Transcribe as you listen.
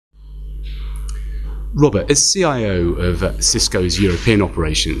Robbert, as CIO of Cisco's European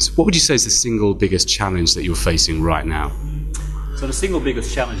operations, what would you say is the single biggest challenge that you're facing right now? So the single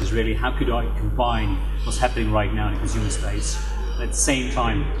biggest challenge is really how could I combine what's happening right now in the consumer space, and at the same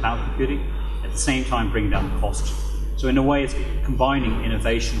time cloud computing, at the same time bring down the cost. So in a way it's combining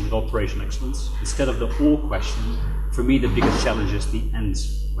innovation with operational excellence. Instead of the or question, for me the biggest challenge is the and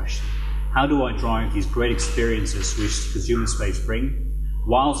question. How do I drive these great experiences which the consumer space bring,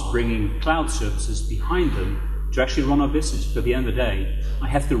 whilst bringing cloud services behind them to actually run our business? Because at the end of the day, I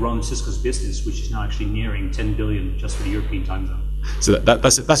have to run Cisco's business, which is now actually nearing 10 billion just for the European time zone. So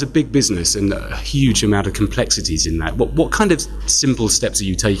that's a big business and a huge amount of complexities in that. What kind of simple steps are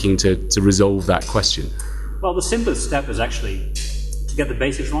you taking to resolve that question? Well, the simplest step is actually to get the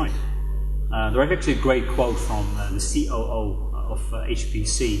basics right. There is actually a great quote from the COO of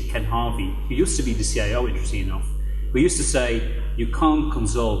HPC, Ken Harvey, who used to be the CIO, interesting enough. We used to say, you can't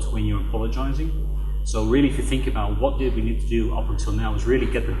consult when you're apologizing. So really, if you think about what did we need to do up until now, is really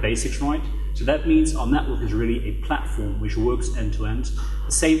get the basics right. So that means our network is really a platform which works end-to-end.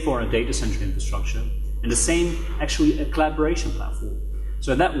 The same for our data center infrastructure, and the same actually a collaboration platform.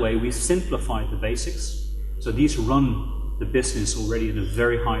 So in that way, we simplified the basics. So these run the business already in a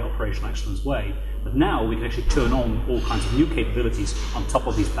very high operational excellence way. But now we can actually turn on all kinds of new capabilities on top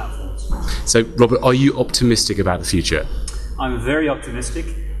of these platforms. So, Robbert, are you optimistic about the future? I'm very optimistic.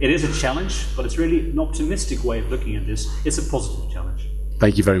 It is a challenge, but it's really an optimistic way of looking at this. It's a positive challenge.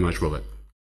 Thank you very much, Robbert.